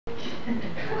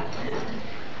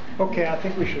Okay, I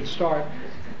think we should start.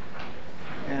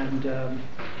 And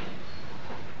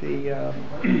the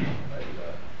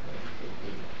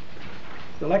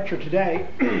lecture today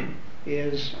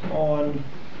is on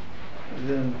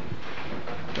the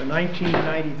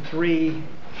 1993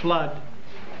 flood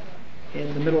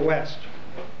in the Middle West.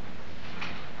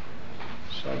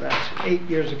 So that's 8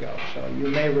 years ago. So you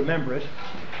may remember it.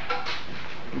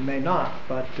 You may not,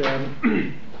 but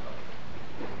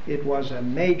it was a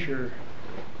major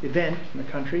event in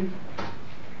the country,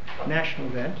 national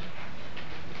event,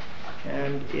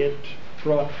 and it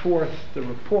brought forth the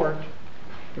report,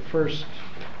 the first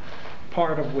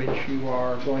part of which you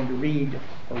are going to read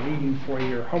or reading for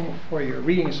your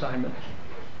reading assignment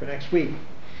for next week.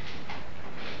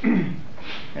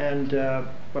 And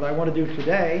what I want to do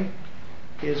today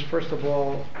is, first of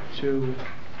all, to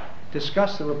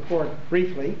discuss the report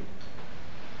briefly,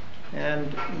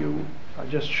 and I'll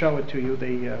just show it to you.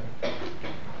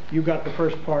 You got the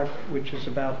first part, which is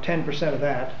about 10% of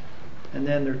that, and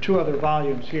then there are two other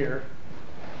volumes here,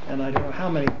 and I don't know how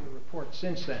many reports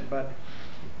since then, but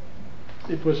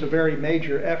it was a very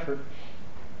major effort.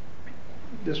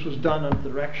 This was done under the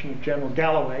direction of General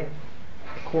Galloway,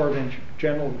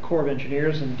 General of the Corps of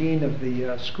Engineers and Dean of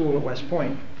the school at West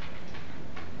Point,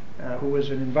 who was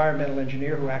an environmental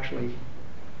engineer who actually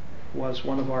was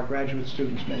one of our graduate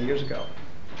students many years ago.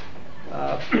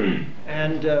 I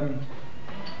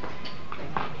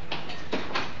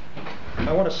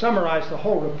want to summarize the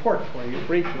whole report for you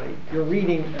briefly. You're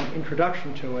reading an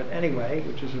introduction to it anyway,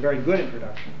 which is a very good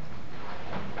introduction.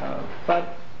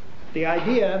 But the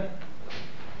idea,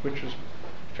 which was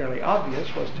fairly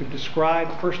obvious, was to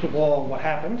describe, first of all, what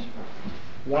happened.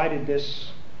 Why did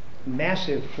this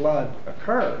massive flood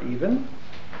occur, even?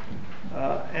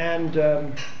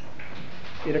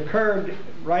 It occurred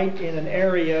right in an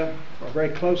area, or very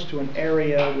close to an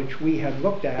area which we had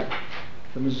looked at,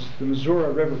 the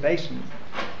Missouri River Basin.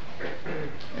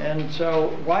 And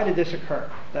so, why did this occur?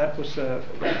 That was the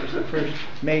first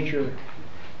major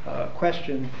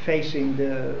question facing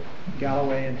the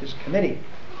Galloway and his committee.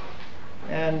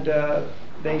 And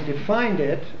they defined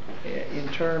it in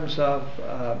terms of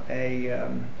a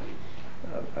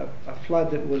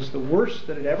flood that was the worst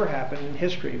that had ever happened in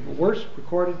history, the worst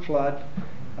recorded flood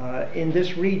in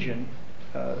this region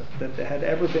that had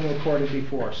ever been recorded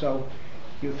before. So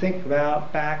you think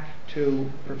about back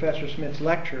to Professor Smith's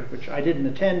lecture, which I didn't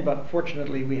attend, but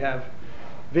fortunately we have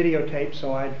videotape,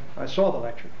 so I saw the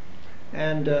lecture.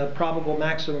 And probable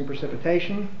maximum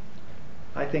precipitation.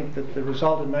 I think that the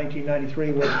result in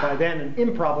 1993 was by then an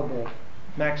improbable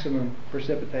maximum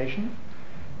precipitation,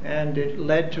 and it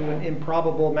led to an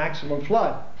improbable maximum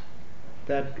flood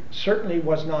that certainly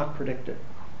was not predicted.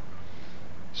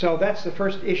 So that's the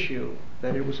first issue,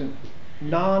 that it was a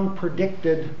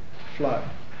non-predicted flood.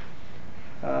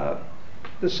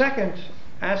 The second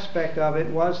aspect of it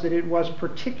was that it was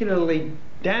particularly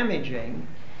damaging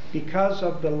because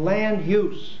of the land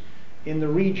use in the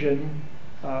region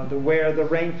where the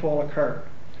rainfall occurred.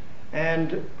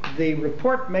 And the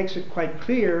report makes it quite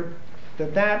clear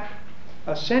that that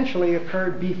essentially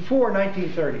occurred before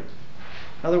 1930. In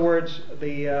other words,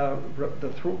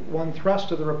 one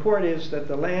thrust of the report is that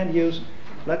the land use,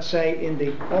 let's say in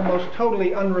the almost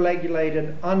totally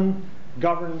unregulated,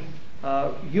 ungoverned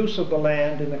use of the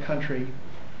land in the country,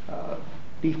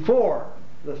 before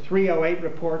the 308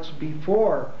 reports,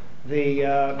 before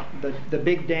the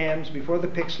big dams, before the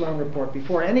Pick Sloan report,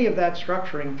 before any of that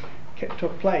structuring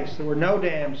took place. There were no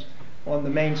dams on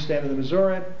the main stem of the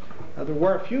Missouri. There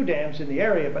were a few dams in the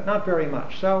area, but not very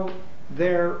much. So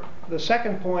the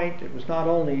second point, it was not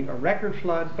only a record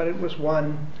flood, but it was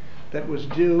one that was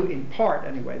due, in part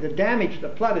anyway. The damage, the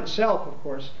flood itself, of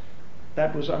course,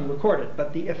 that was unrecorded,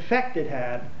 but the effect it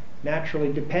had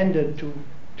naturally depended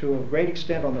to a great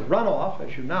extent on the runoff,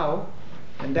 as you know,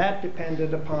 and that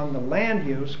depended upon the land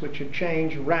use, which had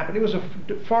changed rapidly. It was a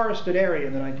forested area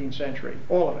in the 19th century,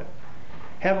 all of it,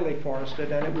 heavily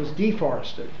forested, and it was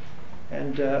deforested.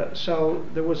 And so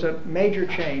there was a major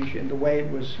change in the way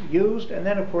it was used, and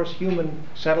then of course human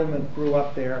settlement grew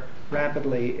up there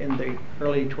rapidly in the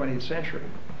early 20th century.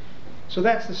 So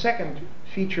that's the second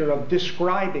feature of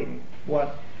describing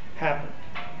what happened.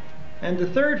 And the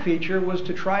third feature was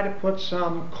to try to put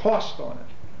some cost on it.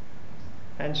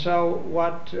 And so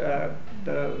what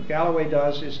the Galloway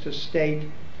does is to state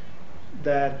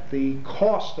that the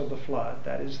cost of the flood,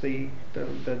 that is the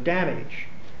damage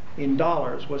in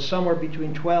dollars, was somewhere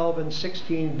between 12 and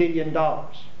 16 billion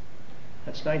dollars.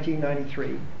 That's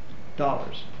 1993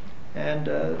 dollars. And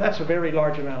that's a very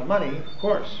large amount of money, of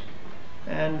course.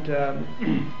 And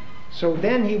So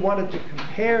then he wanted to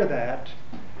compare that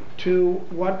to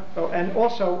what, and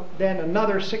also then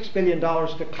another $6 billion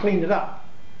to clean it up.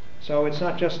 So it's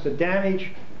not just the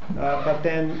damage, but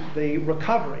then the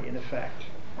recovery, in effect.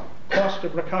 Cost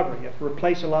of recovery. You have to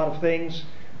replace a lot of things.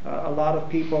 A lot of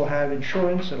people have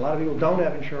insurance, and a lot of people don't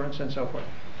have insurance, and so forth.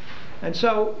 And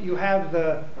so you have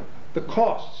the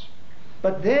costs.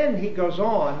 But then he goes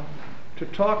on to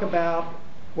talk about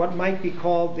what might be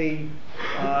called the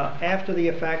after the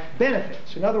effect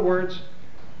benefits. In other words,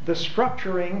 the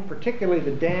structuring, particularly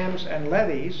the dams and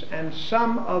levees, and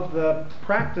some of the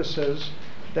practices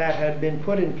that had been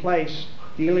put in place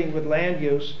dealing with land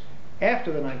use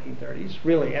after the 1930s,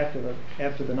 really after the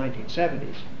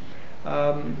 1970s,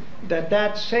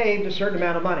 that saved a certain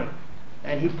amount of money.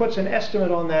 And he puts an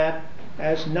estimate on that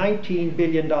as $19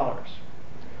 billion.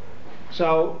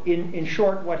 So in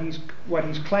short, what he's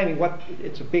claiming,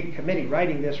 it's a big committee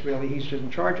writing this, really, he's just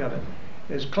in charge of it,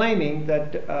 is claiming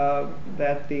that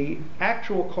that the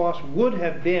actual cost would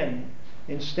have been,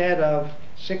 instead of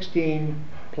 16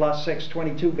 plus 6,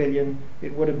 22 billion,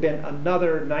 it would have been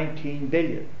another 19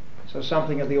 billion. So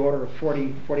something of the order of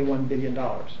 $41 billion.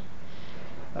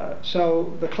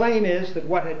 So the claim is that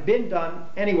what had been done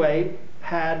anyway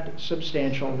had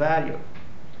substantial value.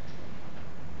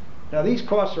 Now these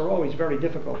costs are always very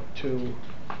difficult to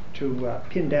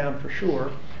pin down for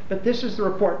sure, but this is the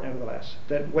report, nevertheless,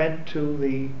 that went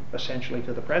to essentially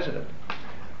to the president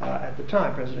at the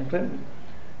time, President Clinton.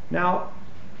 Now,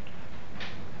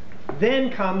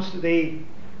 then comes the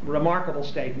remarkable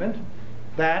statement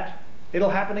that it'll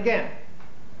happen again.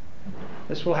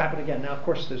 This will happen again. Now, of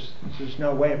course, there's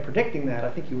no way of predicting that.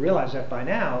 I think you realize that by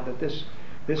now, that this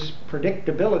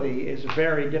predictability is a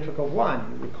very difficult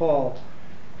one. You recall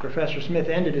Professor Smith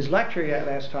ended his lecture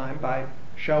last time by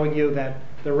showing you that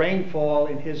the rainfall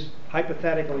in his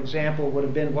hypothetical example would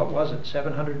have been, what was it,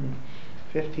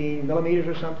 715 millimeters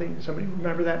or something? Somebody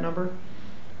remember that number?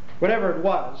 Whatever it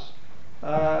was,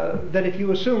 that if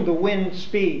you assume the wind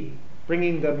speed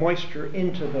bringing the moisture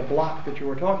into the block that you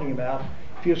were talking about,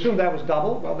 if you assume that was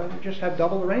double, well, then you just have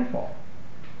double the rainfall.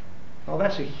 Well,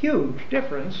 that's a huge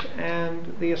difference,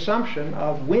 and the assumption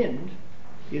of wind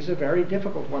is a very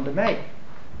difficult one to make.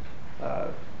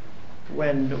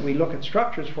 When we look at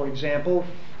structures, for example,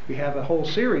 we have a whole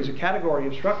series, a category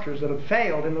of structures that have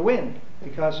failed in the wind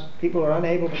because people are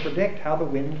unable to predict how the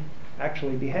wind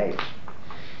actually behaves.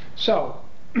 So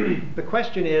the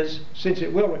question is, since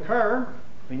it will recur,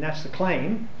 I mean, that's the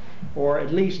claim, or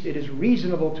at least it is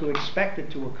reasonable to expect it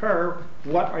to occur,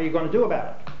 what are you going to do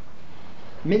about it?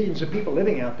 Millions of people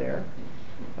living out there,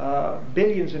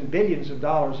 billions and billions of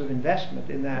dollars of investment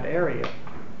in that area.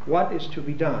 What is to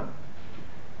be done?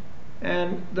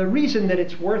 And the reason that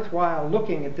it's worthwhile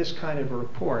looking at this kind of a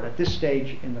report at this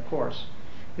stage in the course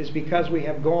is because we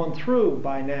have gone through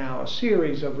by now a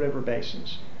series of river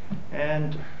basins.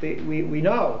 And we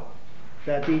know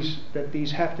that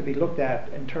these have to be looked at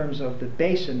in terms of the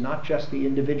basin, not just the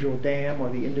individual dam or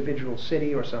the individual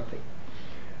city or something.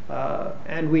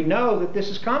 And we know that this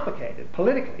is complicated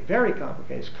politically, very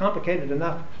complicated. It's complicated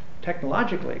enough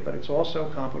technologically, but it's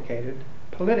also complicated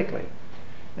politically.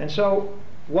 And so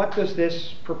what does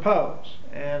this propose?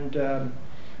 And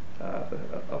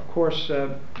of course,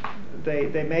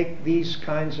 they make these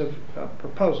kinds of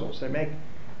proposals. They make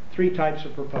three types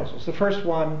of proposals. The first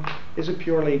one is a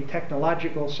purely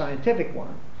technological, scientific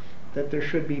one, that there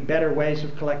should be better ways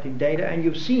of collecting data. And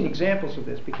you've seen examples of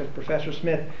this because Professor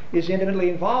Smith is intimately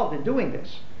involved in doing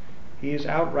this. He is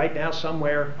out right now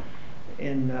somewhere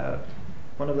in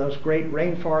one of those great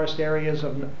rainforest areas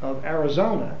of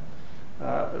Arizona,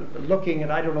 looking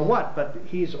at I don't know what, but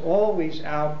he's always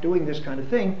out doing this kind of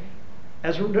thing,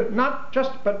 not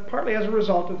just, but partly as a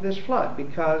result of this flood,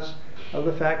 because of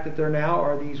the fact that there now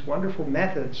are these wonderful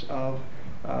methods of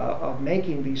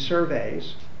making these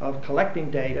surveys, of collecting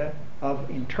data, of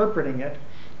interpreting it,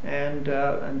 and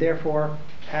therefore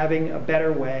having a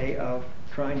better way of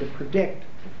trying to predict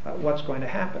what's going to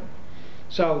happen.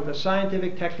 So the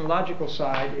scientific technological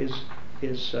side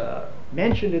is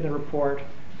mentioned in the report.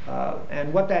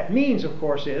 And what that means, of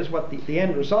course, is what the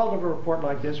end result of a report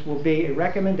like this will be a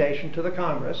recommendation to the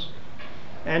Congress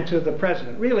and to the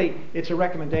President. Really, it's a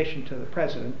recommendation to the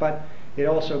President, but it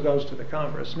also goes to the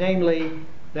Congress, namely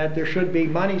that there should be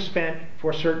money spent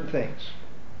for certain things.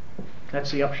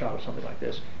 That's the upshot of something like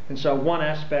this. And so one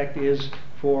aspect is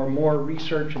for more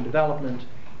research and development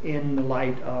in the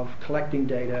light of collecting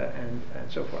data and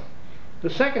so forth. The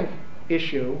second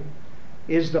issue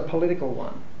is the political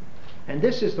one. And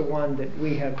this is the one that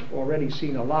we have already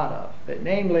seen a lot of, that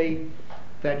namely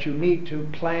that you need to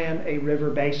plan a river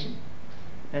basin.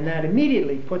 And that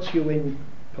immediately puts you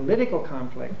political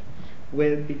conflict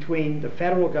between the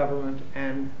federal government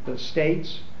and the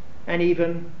states, and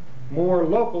even more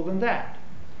local than that,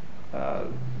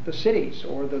 the cities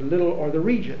or the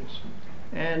regions.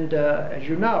 And as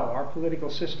you know, our political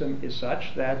system is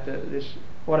such that this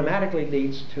automatically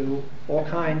leads to all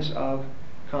kinds of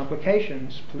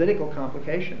complications, political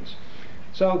complications.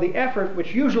 So the effort,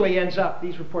 which usually ends up,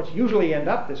 these reports usually end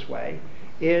up this way,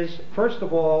 is first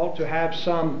of all to have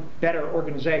some better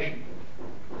organization.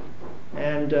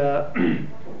 And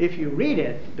if you read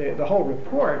it, the whole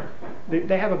report,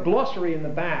 they have a glossary in the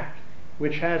back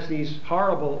which has these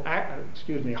horrible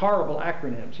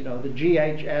acronyms, you know, the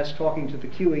GHS talking to the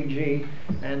QEG,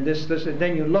 and this, and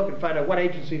then you look and find out what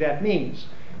agency that means.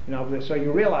 You know, so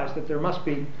you realize that there must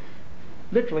be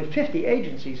literally 50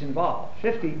 agencies involved,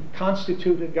 50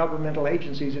 constituted governmental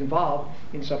agencies involved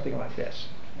in something like this.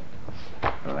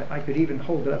 I could even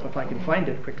hold it up if I can find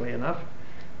it quickly enough.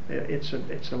 It's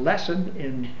a lesson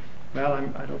in, well,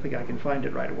 I don't think I can find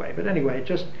it right away. But anyway,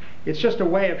 it's just a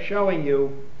way of showing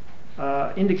you,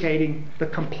 indicating the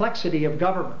complexity of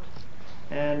government.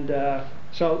 And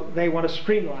so they want to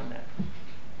streamline that.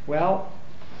 Well,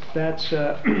 that's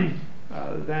an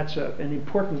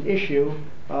important issue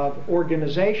of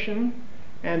organization,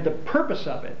 and the purpose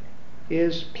of it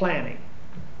is planning.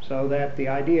 So that the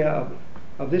idea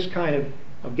of this kind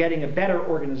of getting a better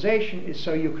organization is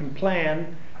so you can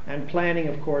plan, and planning,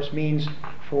 of course, means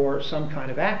for some kind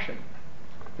of action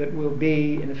that will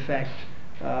be, in effect,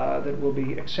 that will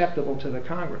be acceptable to the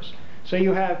Congress. So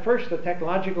you have first the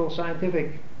technological,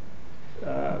 scientific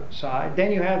side,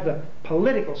 then you have the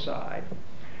political side,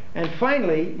 and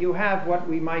finally you have what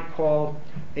we might call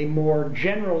a more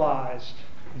generalized,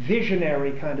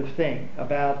 visionary kind of thing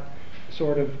about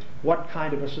sort of what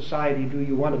kind of a society do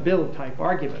you want to build type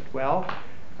argument. Well,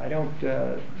 I don't,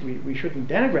 we shouldn't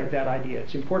denigrate that idea.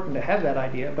 It's important to have that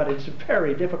idea, but it's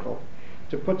very difficult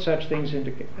to put such things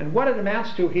into. And what it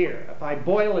amounts to here, if I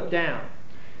boil it down,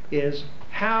 is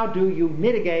how do you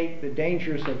mitigate the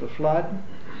dangers of the flood?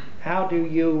 How do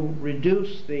you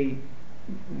reduce the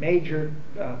major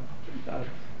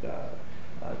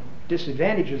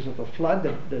disadvantages of the flood,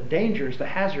 the dangers, the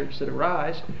hazards that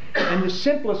arise? And the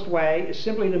simplest way is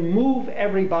simply to move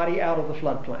everybody out of the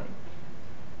floodplain.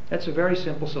 That's a very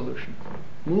simple solution.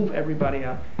 Move everybody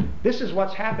out. This is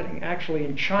what's happening actually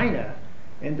in China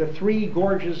in the Three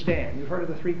Gorges Dam. You've heard of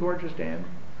the Three Gorges Dam?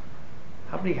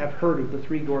 How many have heard of the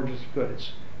Three Gorges? Good.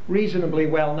 It's reasonably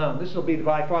well known. This will be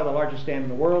by far the largest dam in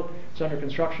the world. It's under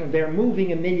construction. They're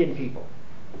moving 1 million people.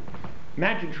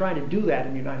 Imagine trying to do that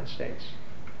in the United States.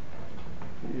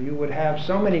 You would have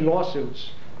so many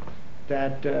lawsuits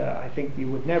that I think you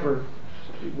would never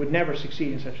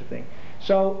succeed in such a thing.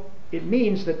 So it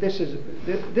means that this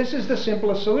is the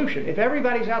simplest solution. If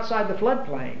everybody's outside the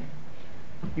floodplain,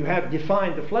 you have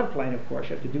defined the floodplain, of course,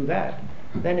 you have to do that.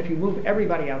 Then if you move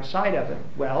everybody outside of it,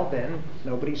 well, then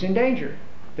nobody's in danger.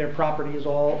 Their property is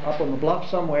all up on the bluff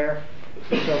somewhere,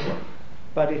 and so forth.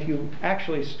 But if you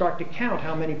actually start to count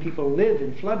how many people live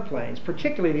in floodplains,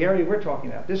 particularly the area we're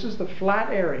talking about, this is the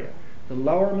flat area, the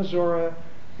lower Missouri,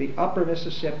 the upper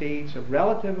Mississippi. It's a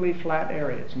relatively flat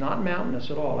area. It's not mountainous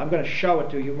at all. I'm going to show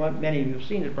it to you. Many of you have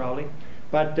seen it probably.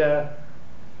 But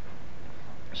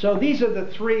so these are the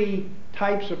three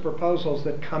types of proposals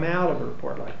that come out of a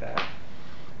report like that.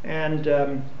 And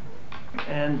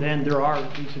then there are,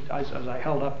 as I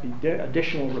held up, the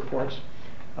additional reports.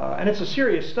 And it's a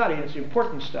serious study. It's an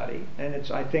important study. And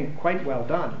it's, I think, quite well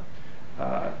done.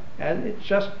 And it's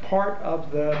just part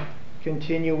of the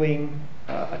continuing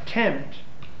attempt.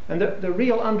 And the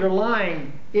real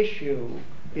underlying issue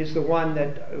is the one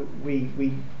that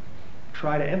we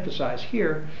try to emphasize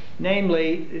here.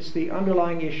 Namely, it's the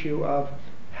underlying issue of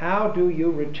how do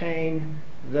you retain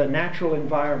the natural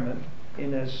environment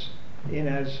in as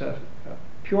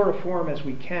pure a form as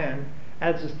we can,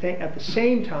 at the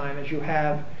same time as you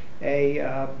have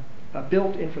a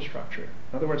built infrastructure.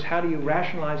 In other words, how do you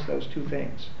rationalize those two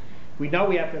things? We know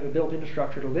we have to have a built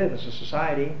infrastructure to live as a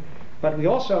society, but we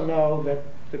also know that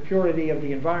the purity of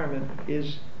the environment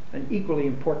is an equally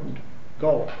important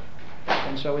goal.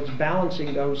 And so it's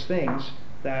balancing those things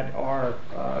that are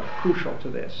crucial to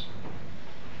this.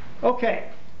 Okay.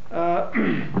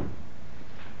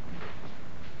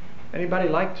 Anybody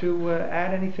like to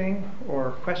add anything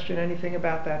or question anything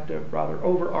about that rather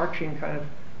overarching kind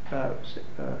of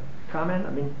comment? I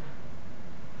mean,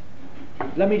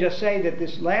 let me just say that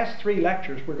this last 3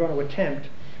 lectures we're going to attempt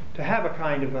to have a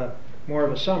kind of more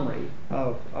of a summary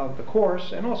of the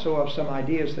course and also of some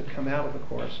ideas that come out of the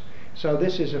course. So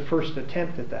this is a first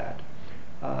attempt at that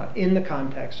in the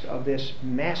context of this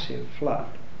massive flood.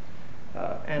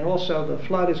 And also the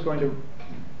flood is going to,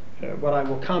 what I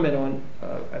will comment on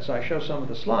as I show some of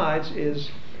the slides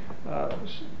is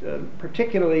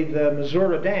particularly the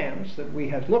Missouri dams that we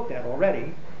have looked at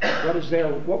already.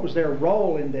 What was their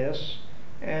role in this,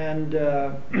 and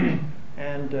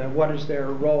what is their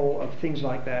role of things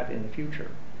like that in the future?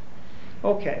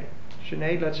 Okay,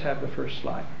 Sinead, let's have the first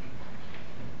slide.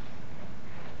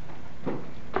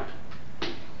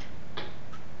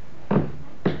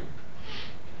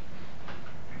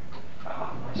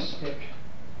 Ah, my stick.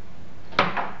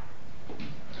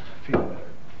 Feel better.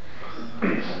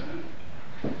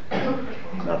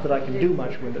 Not that I can do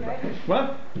much with it.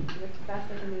 What?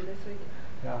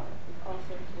 Yeah.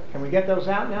 Can we get those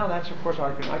out now? That's, of course,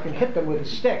 I can hit them with a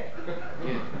stick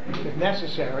if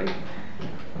necessary.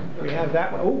 We have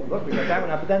that one. Oh, look, we got that one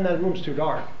up. But then the room's too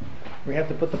dark. We have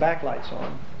to put the backlights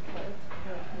on.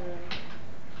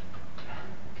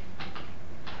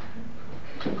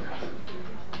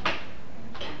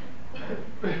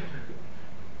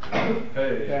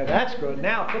 Hey. Yeah, that's good.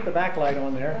 Now put the backlight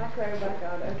on there. Backlight back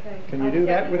on, okay. Can you do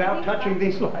that without touching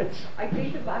these lights? I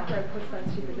think the backlight puts that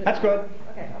stupid. That's good.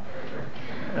 Okay.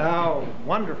 Oh,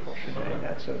 wonderful,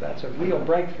 Sinead. That's a real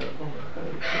breakthrough.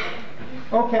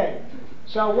 Okay,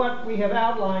 so what we have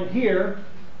outlined here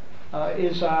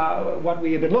is what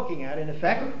we have been looking at, in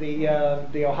effect,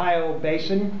 the Ohio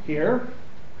Basin here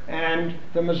and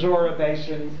the Missouri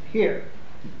Basin here.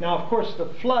 Now, of course, the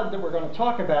flood that we're going to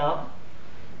talk about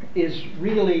is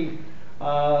really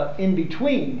in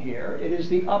between here. It is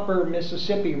the upper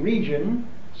Mississippi region.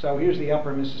 So here's the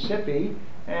upper Mississippi,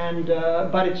 and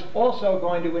but it's also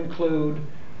going to include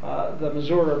the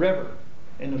Missouri River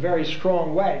in a very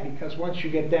strong way, because once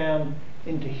you get down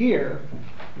into here,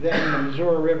 then the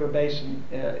Missouri River Basin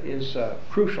is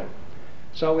crucial.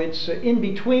 So it's in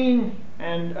between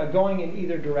and going in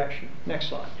either direction. Next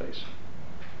slide, please.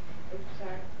 Oops,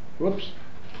 sorry. Whoops.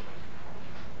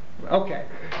 Okay.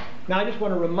 Now I just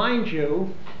want to remind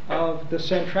you of the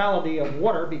centrality of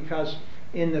water, because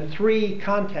in the three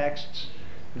contexts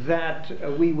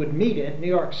that we would meet in, New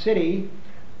York City,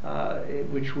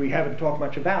 which we haven't talked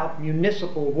much about,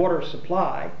 municipal water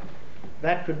supply,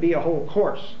 that could be a whole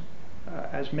course.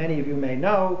 As many of you may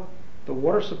know, the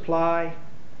water supply,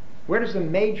 where does the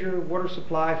major water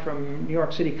supply from New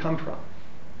York City come from?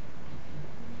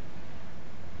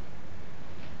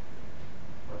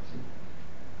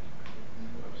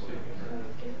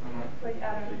 Like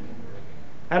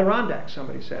Adirondack,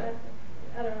 somebody said.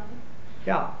 Adirondack.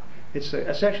 Yeah, it's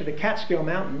essentially the Catskill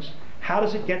Mountains. How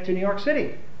does it get to New York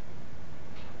City?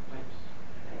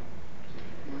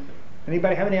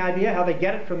 Anybody have any idea how they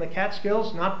get it from the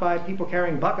Catskills? Not by people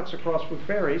carrying buckets across with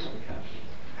ferries.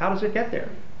 How does it get there?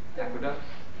 Aqueduct.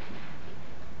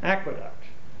 Aqueduct.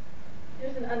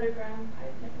 There's an underground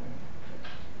pipe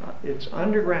network. It's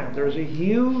underground. There's a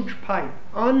huge pipe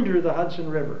under the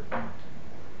Hudson River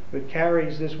that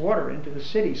carries this water into the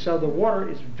city. So the water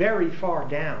is very far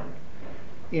down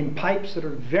in pipes that are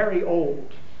very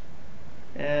old.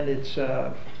 And it's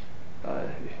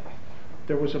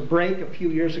there was a break a few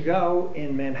years ago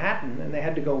in Manhattan, and they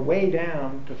had to go way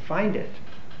down to find it.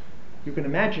 You can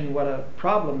imagine what a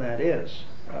problem that is.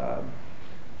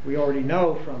 We already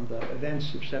know from the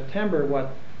events of September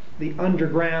what the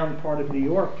underground part of New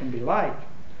York can be like.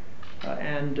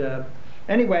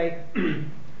 Anyway,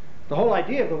 the whole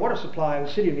idea of the water supply of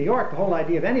the city of New York, the whole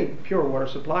idea of any pure water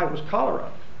supply was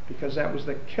cholera, because that was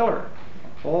the killer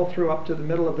all through up to the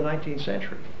middle of the 19th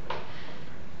century.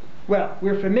 Well,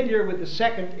 we're familiar with the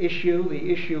second issue,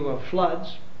 the issue of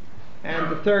floods, and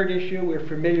the third issue we're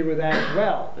familiar with that as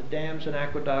well, the dams and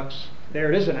aqueducts.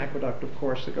 There is an aqueduct, of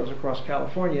course, that goes across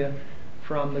California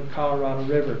from the Colorado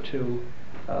River to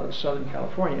Southern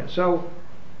California. So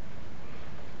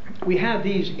we have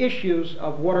these issues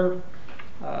of water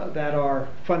that are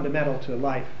fundamental to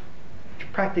life.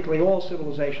 Practically all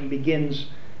civilization begins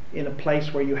in a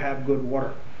place where you have good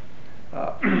water.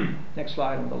 Next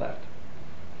slide on the left.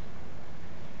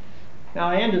 Now,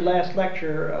 I ended last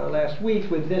lecture last week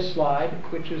with this slide,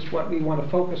 which is what we want to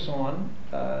focus on.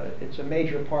 It's a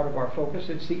major part of our focus.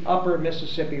 It's the upper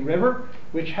Mississippi River,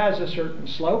 which has a certain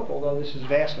slope, although this is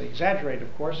vastly exaggerated,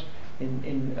 of course,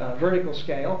 in vertical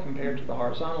scale compared to the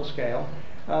horizontal scale.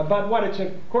 But what it's,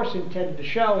 of course, intended to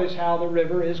show is how the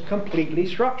river is completely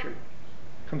structured.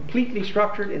 Completely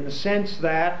structured in the sense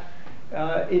that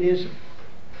it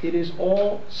is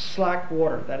all slack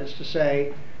water. That is to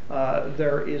say,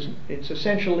 it's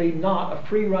essentially not a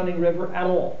free-running river at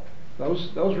all.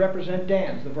 Those represent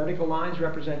dams. The vertical lines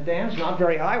represent dams, not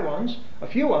very high ones. A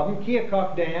few of them.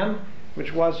 Keokuk Dam,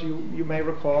 which was, you may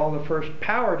recall, the first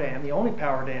power dam, the only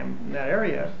power dam in that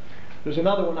area, There's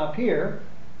another one up here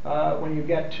when you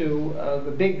get to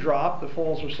the big drop, the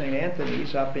Falls of St.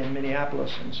 Anthony's up in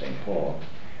Minneapolis and St. Paul.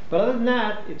 But other than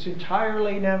that, it's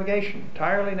entirely navigation,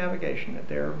 that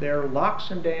they're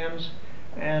locks and dams.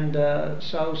 And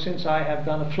so since I have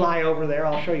done a flyover there,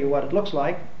 I'll show you what it looks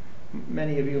like.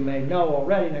 Many of you may know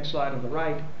already. Next slide on the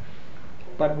right.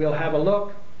 But we'll have a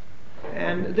look.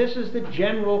 And this is the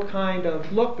general kind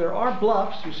of look. There are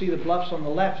bluffs. You see the bluffs on the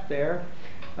left there.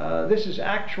 This is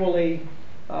actually,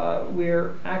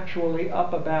 we're actually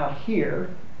up about here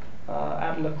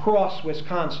at La Crosse,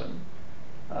 Wisconsin,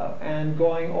 and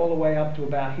going all the way up to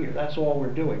about here. That's all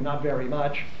we're doing, not very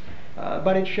much.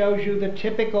 But it shows you the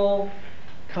typical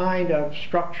kind of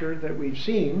structure that we've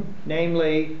seen,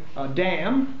 namely a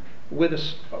dam with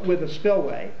a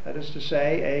spillway. That is to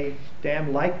say, a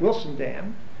dam like Wilson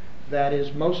Dam that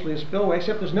is mostly a spillway,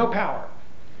 except there's no power.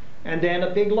 And then a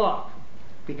big lock,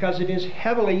 because it is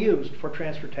heavily used for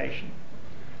transportation.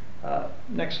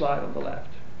 Next slide on the left.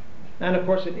 And of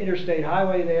course an interstate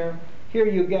highway there. Here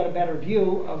you get a better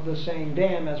view of the same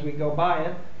dam as we go by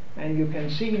it, and you can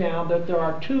see now that there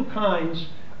are two kinds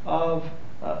of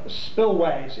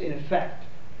spillways in effect.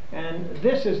 And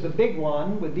this is the big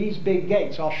one with these big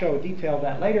gates. I'll show a detail of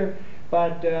that later.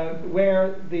 But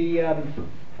where the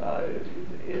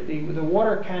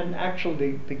water can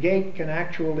actually, the gate can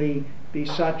actually be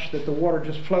such that the water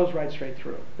just flows right straight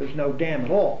through. There's no dam at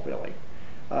all, really.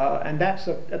 And that's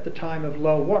at the time of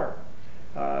low water.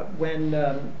 When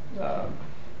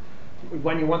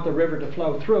you want the river to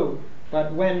flow through.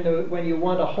 But when you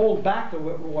want to hold back the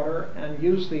water and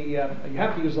use the, you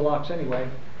have to use the locks anyway,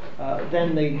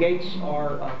 then the gates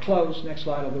are closed, next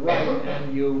slide on the right,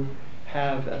 and you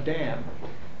have a dam.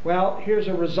 Well, here's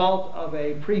a result of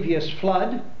a previous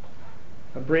flood,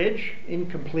 a bridge,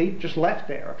 incomplete, just left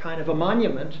there, a kind of a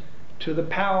monument to the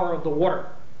power of the water.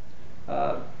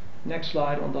 Next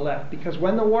slide on the left. Because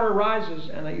when the water rises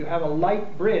and you have a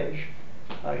light bridge,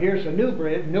 here's a new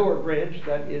bridge, newer bridge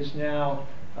that is now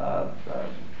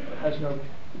has no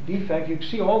defect. You can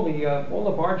see all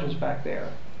the barges back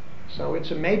there. So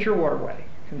it's a major waterway,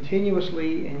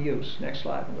 continuously in use. Next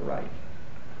slide on the right.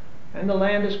 And the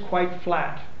land is quite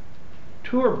flat.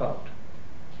 Tour boat.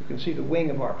 You can see the wing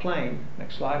of our plane.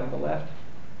 Next slide on the left.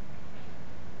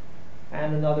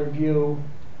 And another view.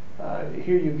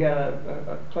 Here you get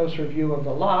a closer view of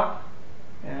the lock.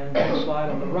 And next slide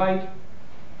on the right.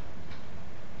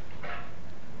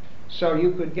 So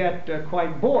you could get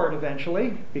quite bored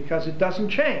eventually because it doesn't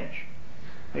change.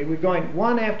 We're going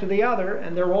one after the other,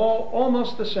 and they're all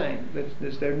almost the same.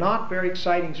 They're not very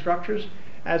exciting structures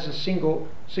as a single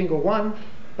one,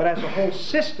 but as a whole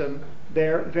system,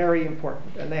 they're very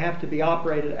important, and they have to be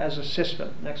operated as a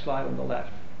system. Next slide on the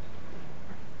left.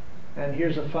 And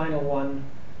here's a final one.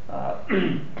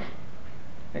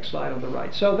 Next slide on the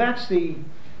right. So that's the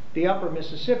upper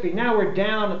Mississippi. Now we're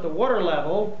down at the water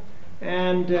level,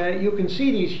 and you can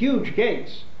see these huge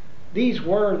gates. These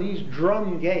were these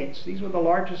drum gates. These were the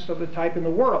largest of the type in the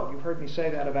world. You've heard me say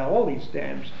that about all these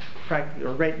dams, or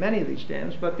a great many of these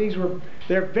dams, but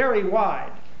they're very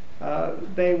wide.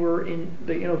 The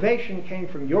innovation came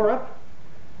from Europe,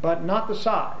 but not the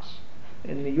size.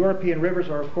 And the European rivers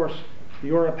are, of course,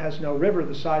 Europe has no river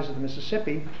the size of the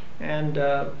Mississippi, and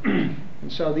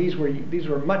so these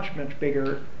were much, much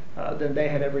bigger than they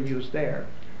had ever used there.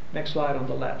 Next slide on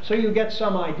the left. So you get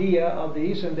some idea of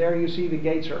these, and there you see the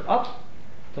gates are up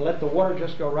to let the water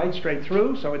just go right straight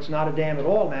through, so it's not a dam at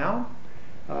all now,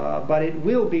 but it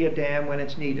will be a dam when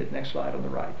it's needed. Next slide on the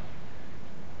right.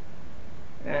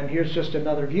 And here's just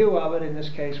another view of it, in this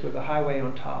case with the highway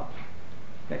on top.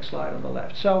 Next slide on the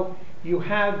left. So you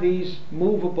have these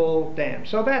movable dams.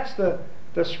 So that's the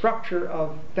structure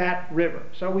of that river.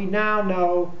 So we now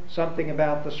know something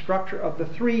about the structure of the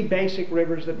three basic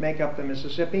rivers that make up the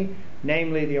Mississippi,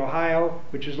 namely the Ohio,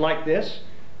 which is like this,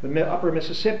 the upper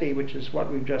Mississippi, which is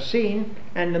what we've just seen,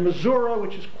 and the Missouri,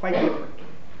 which is quite different.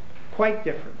 Quite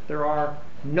different. There are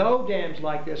no dams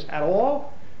like this at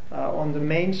all on the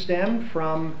main stem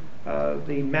from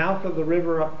the mouth of the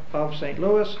river of St.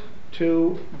 Louis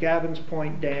to Gavin's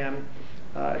Point Dam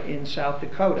in South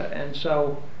Dakota. And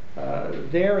so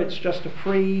there it's just a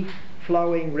free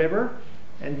flowing river,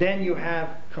 and then you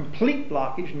have complete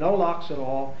blockage, no locks at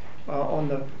all, on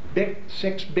the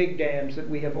six big dams that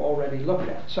we have already looked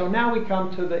at. So now we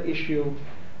come to the issue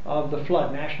of the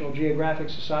flood. National Geographic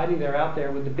Society, they're out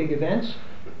there with the big events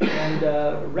and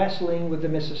wrestling with the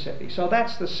Mississippi. So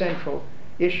that's the central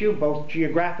issue, both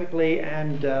geographically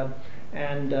and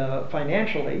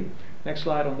financially. Next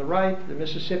slide on the right, the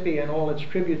Mississippi and all its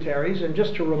tributaries. And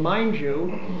just to remind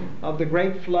you of the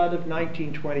Great Flood of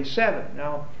 1927.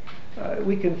 Now,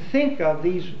 we can think of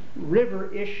these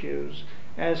river issues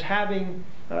as having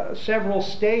several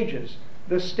stages.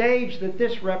 The stage that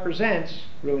this represents,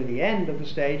 really the end of the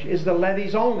stage, is the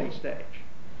levees only stage.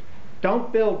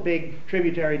 Don't build big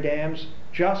tributary dams,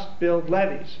 just build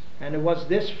levees. And it was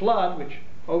this flood, which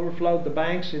overflowed the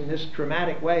banks in this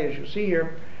dramatic way, as you see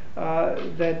here,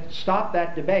 that stopped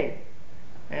that debate.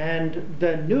 And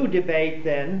the new debate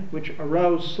then, which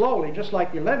arose slowly, just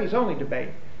like the levees only debate,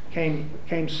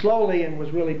 came slowly and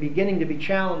was really beginning to be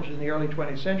challenged in the early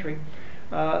 20th century.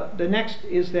 The next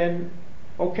is then,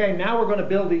 okay, now we're going to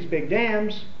build these big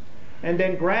dams, and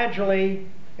then gradually,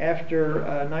 after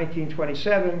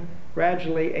 1927,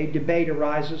 gradually a debate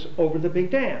arises over the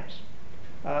big dams.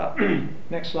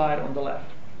 Next slide on the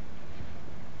left.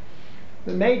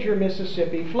 The major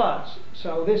Mississippi floods.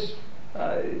 So this, the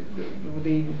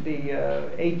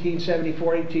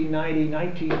 1874, 1890,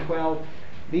 1912,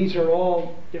 these are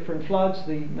all different floods.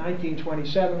 The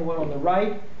 1927 one on the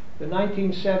right. The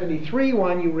 1973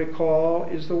 one, you recall,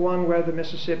 is the one where the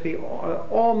Mississippi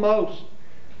almost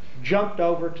jumped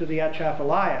over to the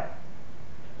Atchafalaya,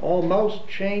 almost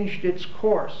changed its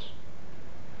course.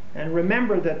 And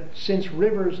remember that since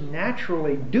rivers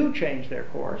naturally do change their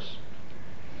course,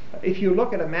 if you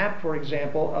look at a map, for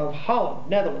example, of Holland,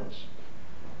 Netherlands,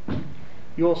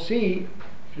 you'll see,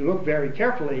 if you look very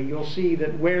carefully, you'll see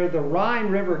that where the Rhine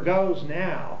River goes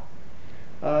now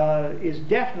is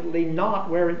definitely not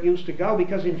where it used to go,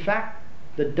 because in fact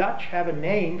the Dutch have a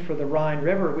name for the Rhine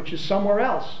River, which is somewhere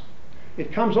else.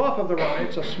 It comes off of the Rhine.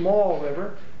 It's a small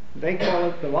river. They call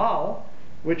it the Waal,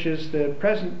 which is the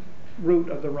present route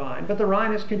of the Rhine. But the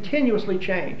Rhine has continuously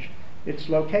changed its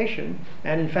location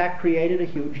and in fact created a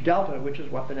huge delta, which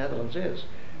is what the Netherlands is.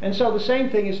 And so the same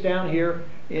thing is down here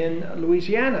in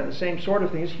Louisiana. The same sort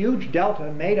of thing is huge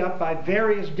delta made up by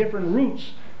various different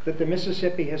routes that the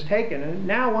Mississippi has taken, and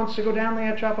now wants to go down the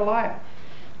Atchafalaya.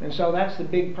 And so that's the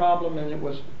big problem, and it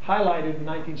was highlighted in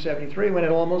 1973 when it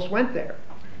almost went there.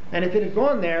 And if it had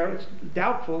gone there, it's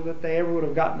doubtful that they ever would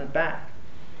have gotten it back.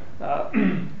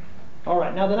 All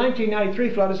right, now the 1993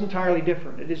 flood is entirely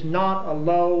different. It is not a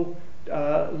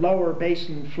lower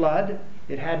basin flood.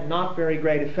 It had not very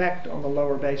great effect on the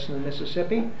lower basin of the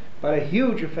Mississippi, but a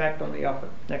huge effect on the upper.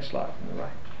 Next slide on the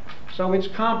right. So it's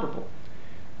comparable.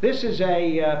 This is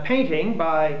a painting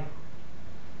by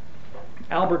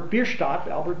Albert Bierstadt.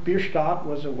 Albert Bierstadt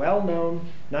was a well-known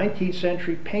 19th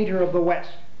century painter of the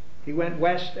West. He went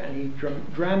west and he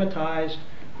dramatized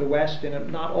the West in a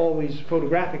not always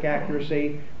photographic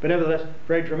accuracy, but nevertheless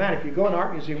very dramatic. If you go in the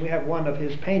art museum, we have one of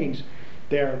his paintings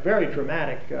there, a very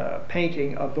dramatic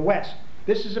painting of the West.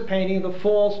 This is a painting of the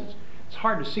falls. It's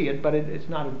hard to see it, but it's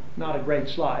not a great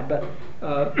slide. But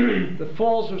the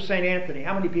Falls of St. Anthony.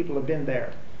 How many people have been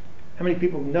there? How many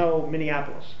people know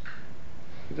Minneapolis?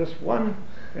 Just one?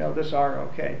 Well, this are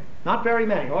okay. Not very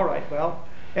many. All right. Well,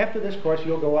 after this course,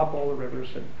 you'll go up all the rivers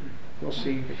and you'll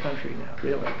see the country now,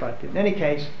 really. But in any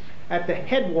case, at the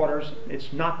headwaters,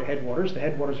 it's not the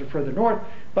headwaters are further north,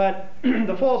 but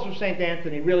the Falls of St.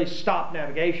 Anthony really stopped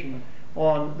navigation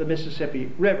on the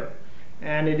Mississippi River.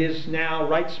 And it is now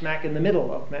right smack in the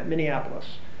middle of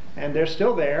Minneapolis. And they're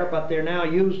still there, but they're now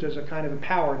used as a kind of a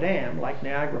power dam, like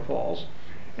Niagara Falls.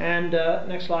 And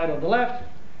next slide on the left.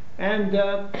 And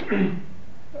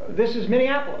this is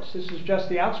Minneapolis. This is just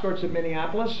the outskirts of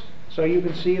Minneapolis. So you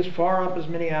can see as far up as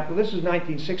Minneapolis. This is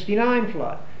 1969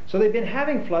 flood. So they've been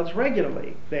having floods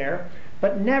regularly there,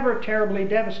 but never terribly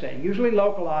devastating. Usually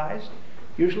localized.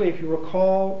 Usually, if you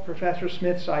recall Professor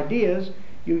Smith's ideas,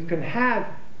 you can have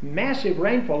massive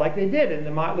rainfall like they did in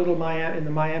the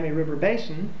Miami River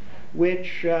Basin,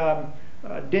 which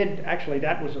actually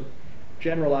that was a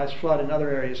generalized flood in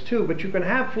other areas too, but you can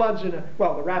have floods in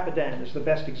well, the Rapidan is the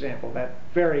best example, that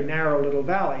very narrow little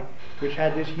valley which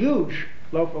had this huge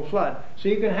local flood. So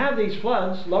you can have these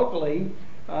floods locally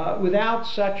without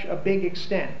such a big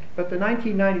extent. But the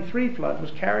 1993 flood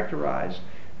was characterized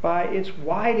by its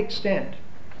wide extent.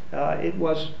 It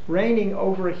was raining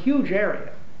over a huge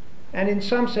area, and in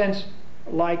some sense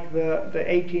like the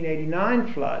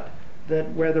 1889 flood,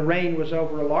 where the rain was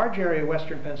over a large area of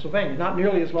western Pennsylvania, not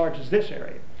nearly as large as this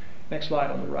area. Next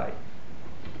slide on the right.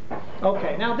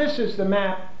 Okay, now this is the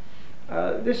map.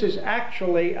 This is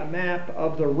actually a map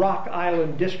of the Rock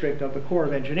Island district of the Corps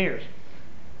of Engineers.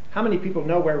 How many people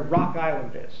know where Rock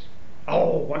Island is?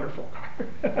 Oh, wonderful.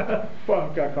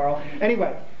 Well, Carl.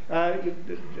 Anyway,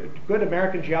 good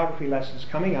American geography lessons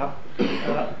coming up.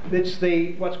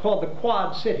 It's what's called the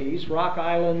Quad Cities, Rock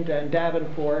Island and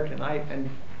Davenport and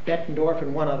Bettendorf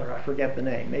and one other, I forget the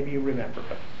name, maybe you remember,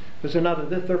 but there's another,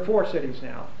 there are 4 cities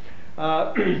now.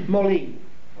 Moline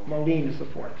is the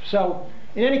 4th. So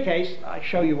In any case, I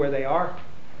show you where they are.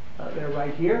 They're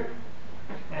right here.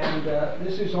 And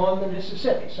this is on the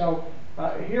Mississippi. So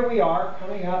here we are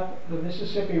coming up the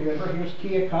Mississippi River. Here's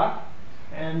Keokuk.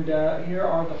 And here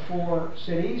are the 4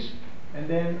 cities. And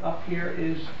then up here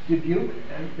is Dubuque.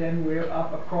 And then we're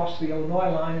up across the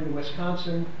Illinois line into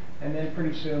Wisconsin. And then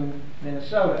pretty soon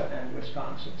Minnesota and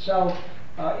Wisconsin. So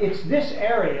it's this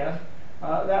area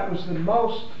that was the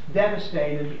most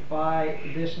devastated by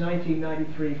this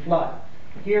 1993 flood.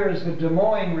 Here is the Des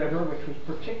Moines River, which was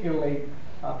particularly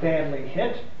badly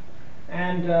hit.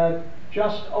 And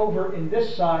just over in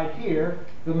this side here,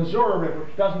 the Missouri River,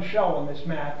 which doesn't show on this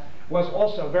map, was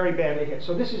also very badly hit.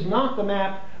 So this is not the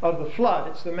map of the flood,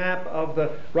 it's the map of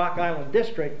the Rock Island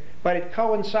District, but it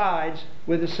coincides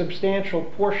with a substantial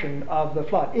portion of the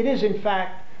flood. It is, in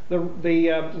fact, the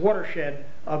watershed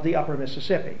of the upper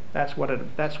Mississippi. That's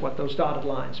what those dotted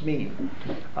lines mean.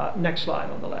 Next slide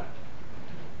on the left.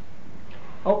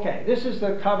 Okay, this is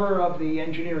the cover of the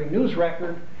Engineering News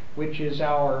Record, which is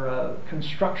our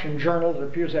construction journal that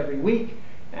appears every week.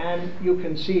 And you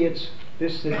can see the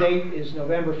date is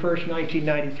November 1st,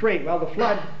 1993. Well, the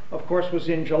flood, of course, was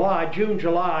in June,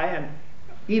 July, and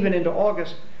even into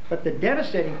August. But the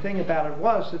devastating thing about it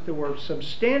was that there were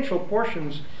substantial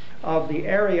portions of the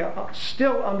area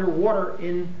still underwater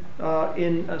in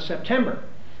September.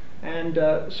 And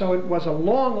so it was a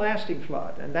long-lasting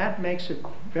flood, and that makes it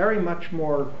very much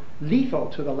more lethal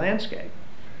to the landscape.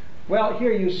 Well,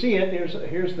 here you see it.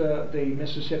 Here's the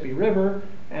Mississippi River,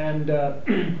 and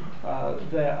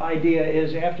the idea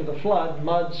is after the flood,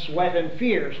 mud, sweat, and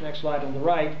fears. Next slide on the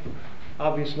right,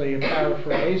 obviously a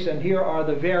paraphrase. And here are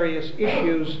the various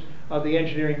issues of the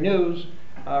Engineering News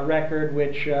Record,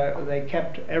 which they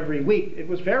kept every week. It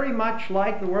was very much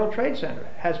like the World Trade Center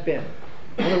has been.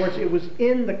 In other words, it was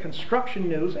in the construction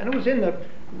news, and it was in the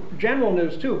general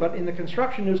news too, but in the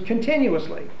construction news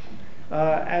continuously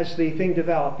as the thing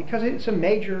developed, because it's a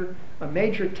major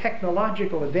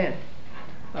technological event.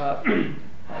 The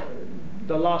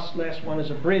last one is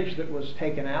a bridge that was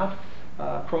taken out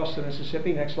across the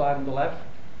Mississippi. Next slide on the left.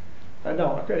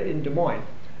 No, in Des Moines.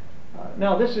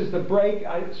 Now this is the break.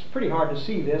 It's pretty hard to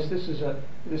see this. This is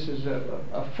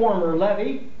a former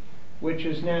levee, which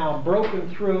is now broken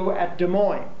through at Des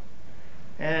Moines.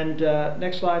 And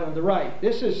next slide on the right.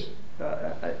 This is,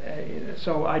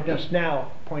 so I just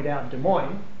now point out Des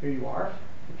Moines. Here you are,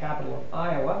 the capital of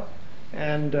Iowa.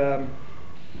 And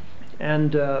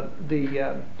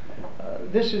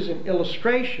this is an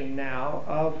illustration now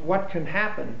of what can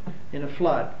happen in a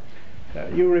flood.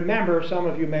 You remember, some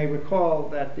of you may recall,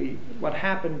 that what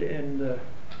happened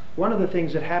one of the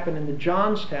things that happened in the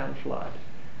Johnstown flood.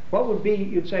 What would be,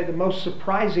 you'd say, the most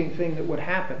surprising thing that would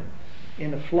happen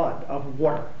in a flood of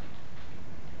water?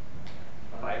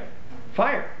 Fire.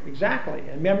 Fire, exactly.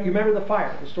 And you remember the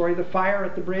fire, the story of the fire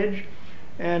at the bridge?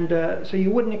 And so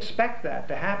you wouldn't expect that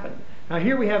to happen. Now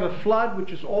here we have a flood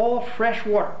which is all fresh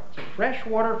water. It's a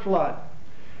freshwater flood.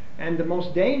 And the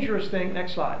most dangerous thing,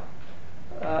 next slide,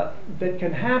 that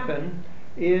can happen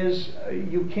is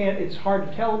it's hard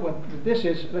to tell what this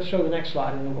is. Let's show the next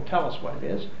slide and it will tell us what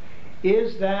it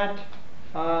is that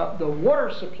the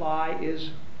water supply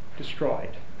is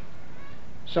destroyed.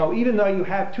 So even though you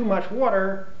have too much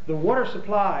water, the water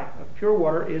supply of pure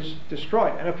water is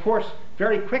destroyed. And of course,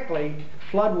 very quickly,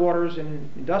 flood waters in an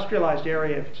industrialized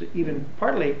area, if it's even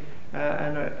partly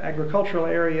an agricultural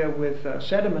area with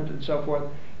sediment and so forth,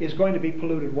 is going to be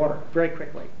polluted water very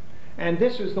quickly. And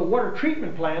this is the water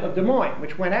treatment plant of Des Moines,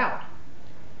 which went out.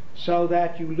 So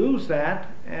that you lose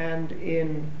that, and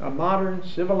in a modern,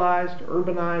 civilized,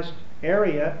 urbanized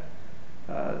area,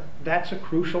 that's a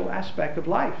crucial aspect of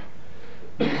life.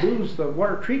 You lose the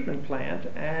water treatment plant,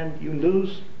 and you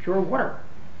lose pure water.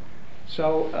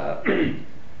 So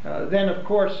then, of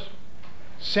course,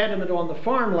 sediment on the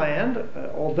farmland,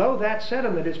 although that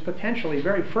sediment is potentially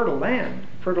very fertile land,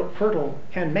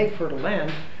 can make fertile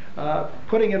land,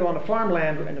 putting it on a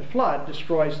farmland in a flood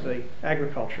destroys the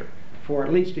agriculture for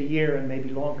at least a year and maybe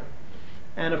longer.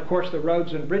 And of course the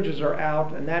roads and bridges are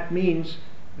out, and that means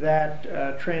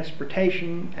that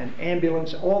transportation and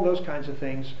ambulance, all those kinds of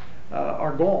things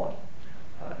are gone.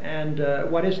 And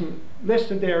what isn't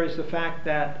listed there is the fact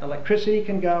that electricity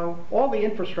can go, all the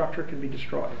infrastructure can be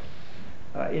destroyed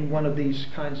in one of these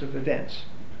kinds of events.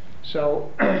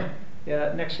 So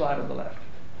next slide on the left.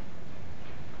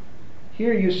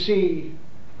 Here you see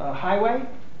a highway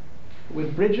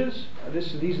with bridges.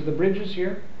 These are the bridges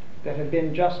here that have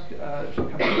been just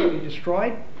completely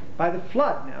destroyed by the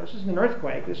flood. Now, this isn't an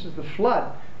earthquake. This is the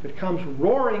flood that comes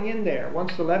roaring in there.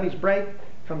 Once the levees break,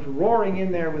 comes roaring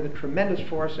in there with a tremendous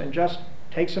force and just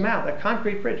takes them out. They're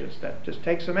concrete bridges that just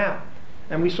takes them out.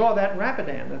 And we saw that in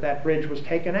Rapidan, that that bridge was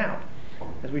taken out,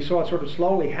 as we saw it sort of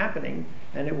slowly happening,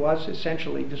 and it was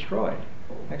essentially destroyed.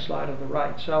 Next slide on the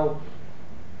right. So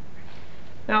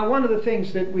now one of the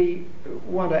things that we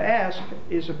want to ask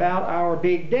is about our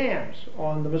big dams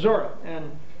on the Missouri.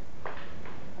 And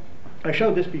I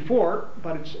showed this before,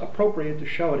 but it's appropriate to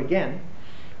show it again.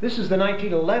 This is the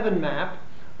 1911 map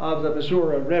of the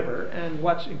Missouri River, and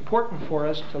what's important for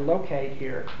us to locate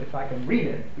here, if I can read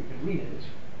it, we can read it, it's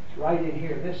right in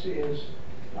here. This is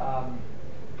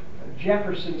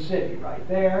Jefferson City right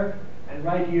there, and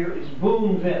right here is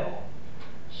Boonville.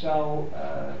 So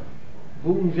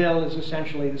Boonville is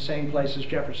essentially the same place as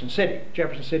Jefferson City.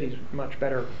 Jefferson City is a much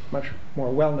better, much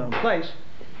more well-known place.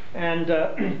 And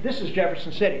this is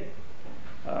Jefferson City.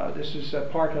 This is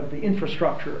part of the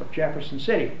infrastructure of Jefferson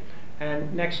City.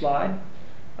 And next slide.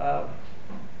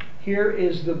 Here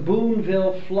is the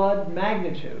Boonville flood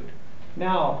magnitude.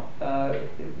 Now,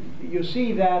 you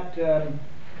see that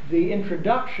the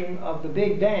introduction of the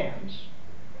big dams,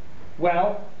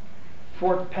 well,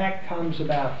 Fort Peck comes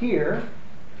about here,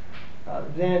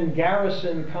 then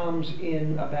Garrison comes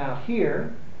in about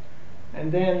here,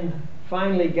 and then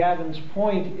finally Gavin's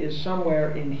Point is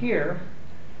somewhere in here,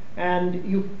 and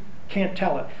you can't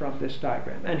tell it from this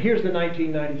diagram. And here's the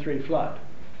 1993 flood.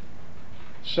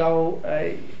 So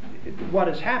what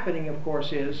is happening, of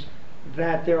course, is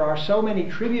that there are so many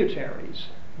tributaries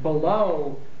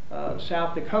below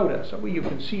South Dakota, so you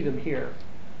can see them here.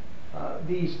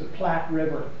 These, the Platte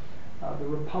River, the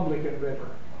Republican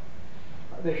River.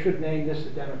 They should name this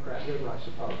the Democrat River, I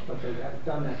suppose, but they haven't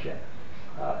done that yet.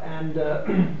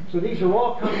 So these are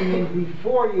all coming in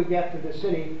before you get to the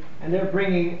city, and they're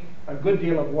bringing a good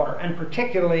deal of water, and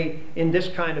particularly in this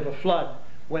kind of a flood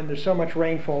when there's so much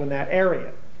rainfall in that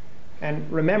area.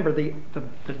 And remember, the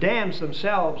dams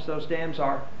themselves, those dams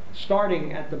are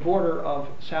starting at the border of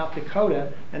South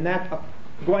Dakota, and that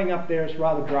going up there is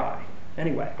rather dry.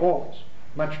 Anyway, always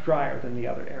much drier than the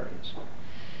other areas.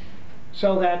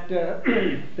 So that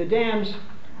the dams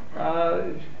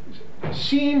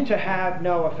seem to have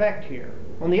no effect here.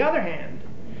 On the other hand,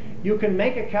 you can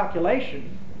make a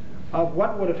calculation of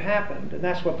what would have happened, and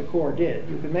that's what the Corps did.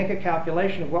 You can make a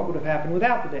calculation of what would have happened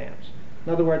without the dams.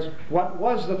 In other words, what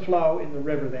was the flow in the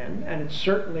river then, and it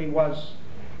certainly was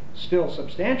still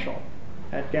substantial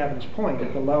at Gavin's Point,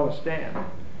 at the lowest dam,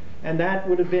 and that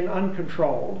would have been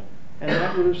uncontrolled, and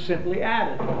that would have simply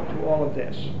added to all of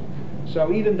this.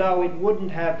 So even though it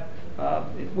wouldn't have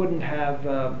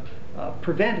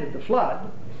prevented the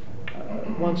flood,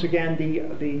 once again,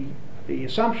 the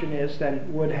assumption is that it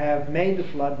would have made the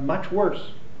flood much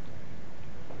worse.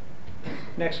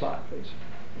 Next slide, please.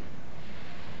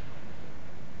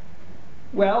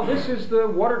 Well, this is the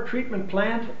water treatment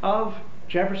plant of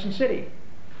Jefferson City.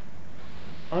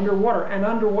 Underwater. And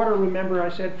underwater, remember I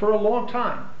said, for a long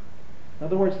time. In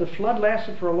other words, the flood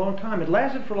lasted for a long time. It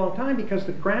lasted for a long time because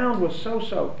the ground was so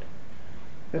soaked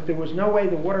that there was no way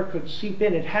the water could seep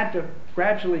in. It had to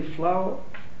gradually flow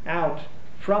out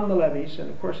from the levees, and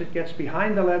of course it gets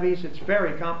behind the levees. It's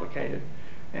very complicated,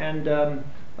 and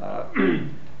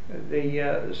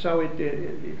so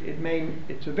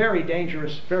it's a very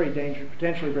dangerous,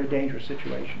 potentially very dangerous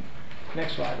situation.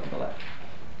 Next slide on the left.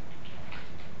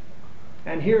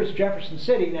 And here's Jefferson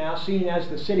City now, seen as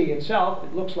the city itself.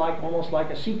 It looks like almost like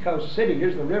a seacoast city.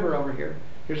 Here's the river over here.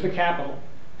 Here's the capital.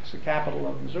 It's the capital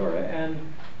of Missouri,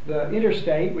 and the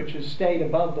interstate, which has stayed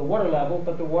above the water level,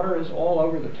 but the water is all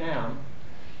over the town.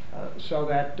 So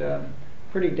that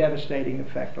pretty devastating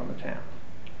effect on the town.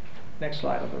 Next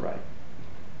slide on the right.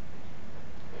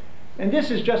 And this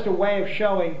is just a way of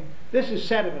showing, this is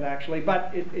sediment actually,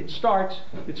 but it starts,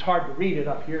 it's hard to read it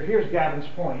up here. Here's Gavin's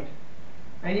Point.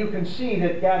 And you can see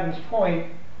that Gavin's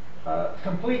Point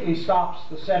completely stops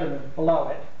the sediment below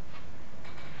it.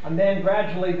 And then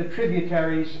gradually the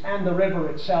tributaries and the river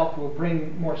itself will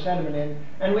bring more sediment in.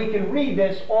 And we can read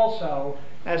this also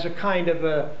as a kind of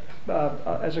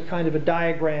a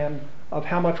diagram of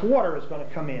how much water is going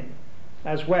to come in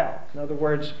as well. In other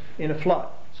words, in a flood.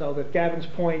 So that Gavin's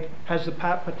Point has the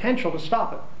potential to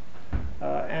stop it.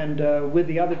 And with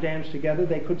the other dams together,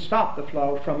 they could stop the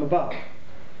flow from above,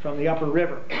 from the upper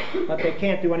river. But they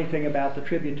can't do anything about the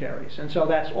tributaries. And so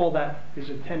that's all that is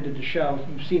intended to show.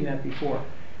 You've seen that before.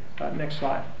 Next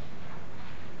slide.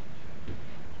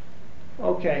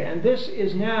 Okay, and this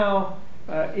is now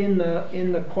in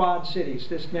the Quad Cities.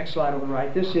 This next slide on the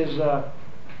right. This is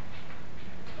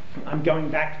I'm going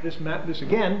back to this map. This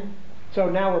again. So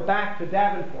now we're back to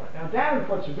Davenport. Now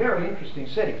Davenport's a very interesting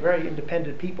city. Very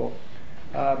independent people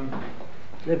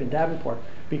live in Davenport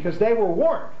because they were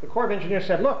warned. The Corps of Engineers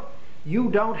said, "Look,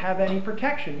 you don't have any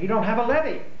protection. You don't have a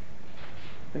levee.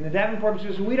 And the Davenport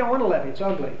says, we don't want a levee, it's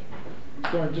ugly.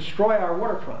 It's going to destroy our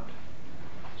waterfront.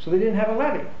 So they didn't have a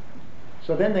levee.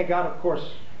 So then they got, of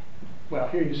course, well,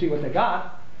 here you see what they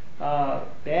got,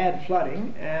 bad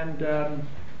flooding, and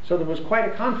so there was quite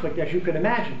a conflict, as you can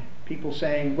imagine. People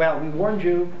saying, well, we warned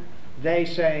you. They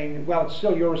saying, well, it's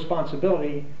still your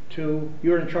responsibility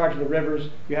you're in charge of the rivers,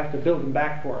 you have to build them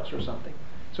back for us or something.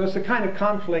 So it's the kind of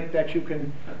conflict that you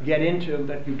can get into,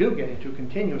 that you do get into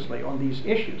continuously on these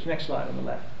issues. Next slide on the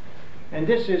left. And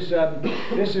this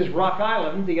is Rock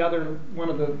Island, the other one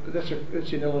of the,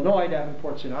 it's in Illinois,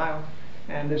 Davenport's in Iowa,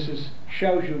 and this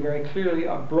shows you very clearly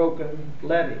a broken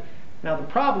levee. Now the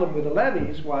problem with the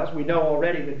levees was, we know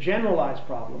already the generalized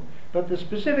problem, but the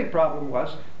specific problem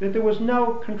was that there was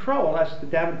no control, as the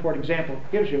Davenport example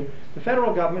gives you. The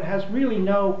federal government has really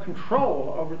no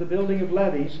control over the building of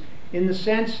levees, in the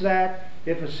sense that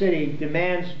if a city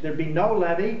demands there be no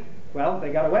levee, well,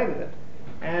 they got away with it.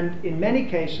 And in many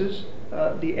cases,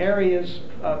 the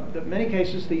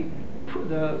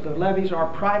levees are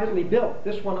privately built.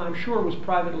 This one, I'm sure, was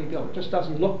privately built. It just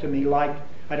doesn't look to me like,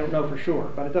 I don't know for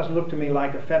sure, but it doesn't look to me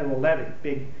like a federal levee,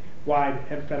 big, wide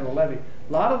federal levee.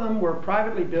 A lot of them were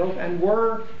privately built and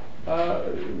were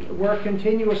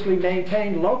continuously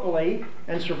maintained locally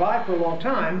and survived for a long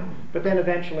time, but then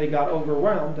eventually got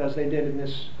overwhelmed, as they did in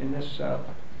this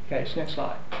case. Next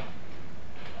slide.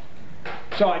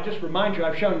 So I just remind you,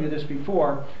 I've shown you this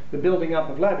before, the building up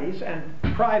of levees, and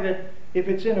private, if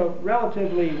it's in a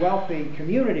relatively wealthy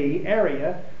community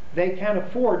area, they can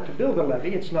afford to build a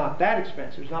levee. It's not that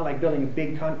expensive. It's not like building a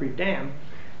big concrete dam.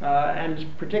 And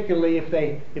particularly if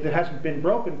it hasn't been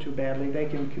broken too badly, they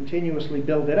can continuously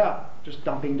build it up, just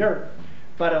dumping dirt.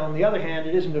 But on the other hand,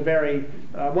 it isn't a very,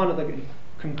 one of the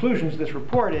conclusions of this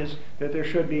report is that there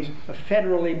should be a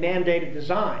federally mandated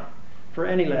design for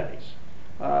any levees.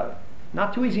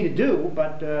 Not too easy to do,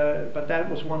 but that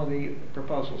was one of the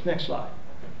proposals. Next slide.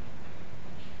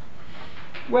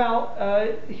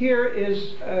 Well, here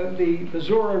is the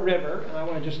Missouri River, and I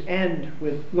want to just end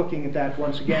with looking at that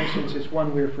once again, since it's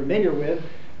one we're familiar with.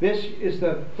 This is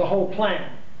the whole plan,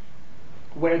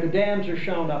 where the dams are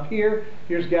shown up here.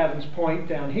 Here's Gavin's Point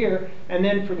down here, and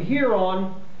then from here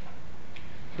on,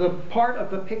 the part of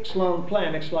the Pick-Sloan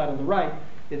plan, next slide on the right,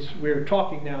 we're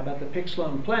talking now about the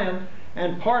Pick-Sloan plan,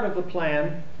 and part of the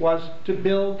plan was to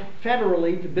build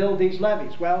federally, to build these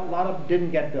levees. Well, a lot of them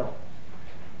didn't get built.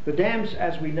 The dams,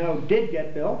 as we know, did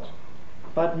get built,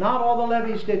 but not all the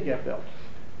levees did get built.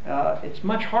 It's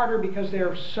much harder because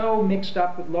they're so mixed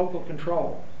up with local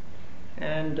control,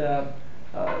 and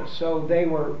so they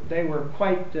were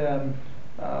quite.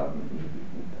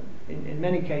 In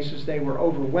many cases, they were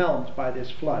overwhelmed by this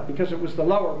flood because it was the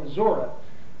lower Missouri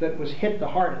that was hit the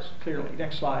hardest. Clearly,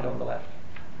 next slide on the left.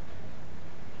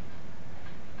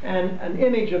 And an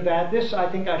image of that, this I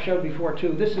think I showed before too,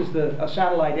 this is a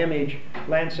satellite image,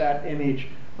 Landsat image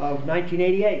of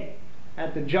 1988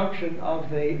 at the junction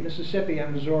of the Mississippi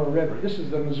and Missouri River. This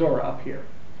is the Missouri up here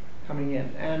coming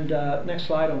in. And next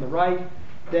slide on the right.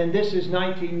 Then this is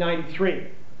 1993,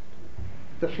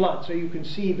 the flood. So you can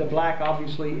see the black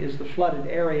obviously is the flooded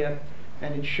area,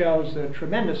 and it shows the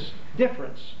tremendous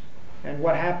difference and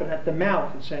what happened at the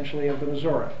mouth essentially of the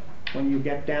Missouri, when you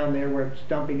get down there where it's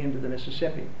dumping into the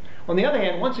Mississippi. On the other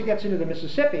hand, once it gets into the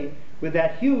Mississippi, with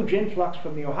that huge influx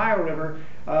from the Ohio River,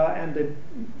 and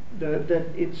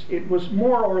it was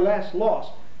more or less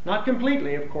lost. Not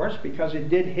completely, of course, because it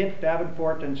did hit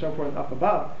Davenport and so forth up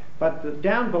above, but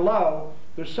down below,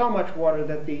 there's so much water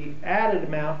that the added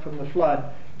amount from the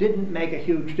flood didn't make a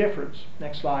huge difference.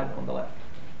 Next slide on the left.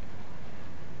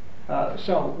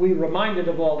 So we reminded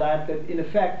of all that in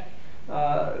effect,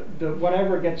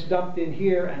 whatever gets dumped in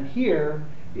here and here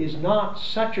is not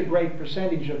such a great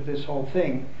percentage of this whole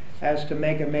thing as to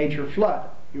make a major flood.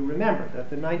 You remember that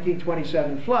the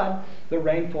 1927 flood, the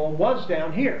rainfall was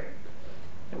down here.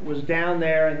 It was down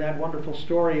there in that wonderful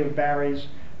story of Barry's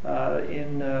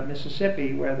in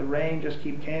Mississippi, where the rain just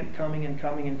kept coming and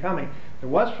coming and coming. There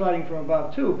was flooding from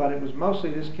above too, but it was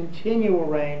mostly this continual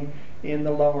rain in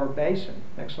the lower basin.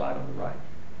 Next slide on the right.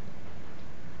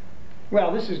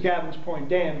 Well, this is Gavin's Point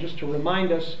Dam, just to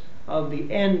remind us of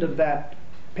the end of that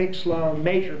Pick-Sloan,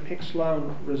 major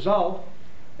Pick-Sloan result.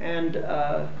 And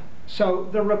so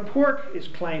the report is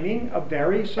claiming a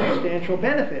very substantial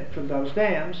benefit from those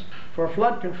dams for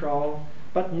flood control,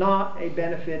 but not a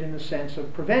benefit in the sense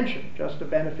of prevention, just a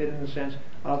benefit in the sense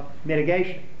of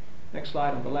mitigation. Next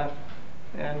slide on the left.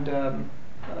 And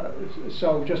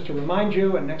so just to remind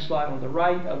you, and next slide on the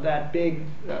right, of that big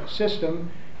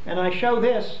system. And I show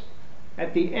this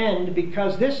at the end,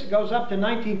 because this goes up to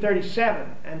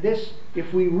 1937, and this,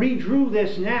 if we redrew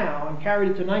this now and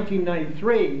carried it to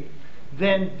 1993,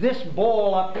 then this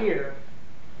ball up here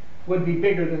would be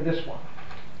bigger than this one.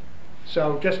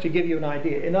 So just to give you an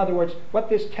idea. In other words, what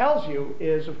this tells you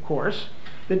is, of course,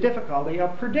 the difficulty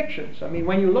of predictions. I mean,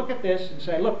 when you look at this and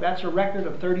say, look, that's a record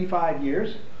of 35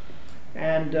 years,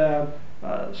 and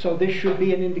so this should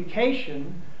be an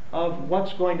indication of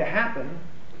what's going to happen.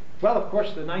 Well, of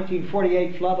course, the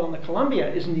 1948 flood on the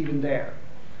Columbia isn't even there.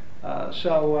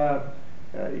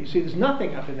 You see, there's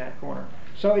nothing up in that corner.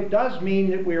 So it does mean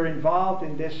that we're involved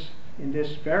in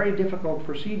this very difficult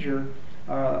procedure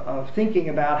of thinking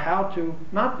about how to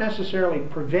not necessarily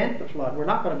prevent the flood. We're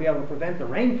not going to be able to prevent the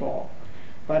rainfall,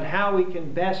 but how we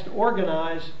can best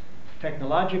organize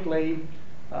technologically,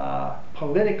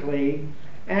 politically,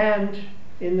 and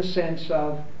in the sense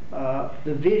of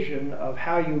the vision of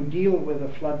how you deal with a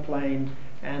floodplain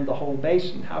and the whole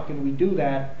basin. How can we do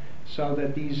that so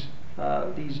that these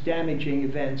damaging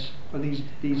events, or these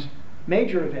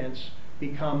major events,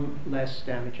 become less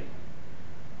damaging?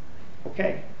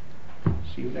 Okay,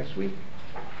 see you next week.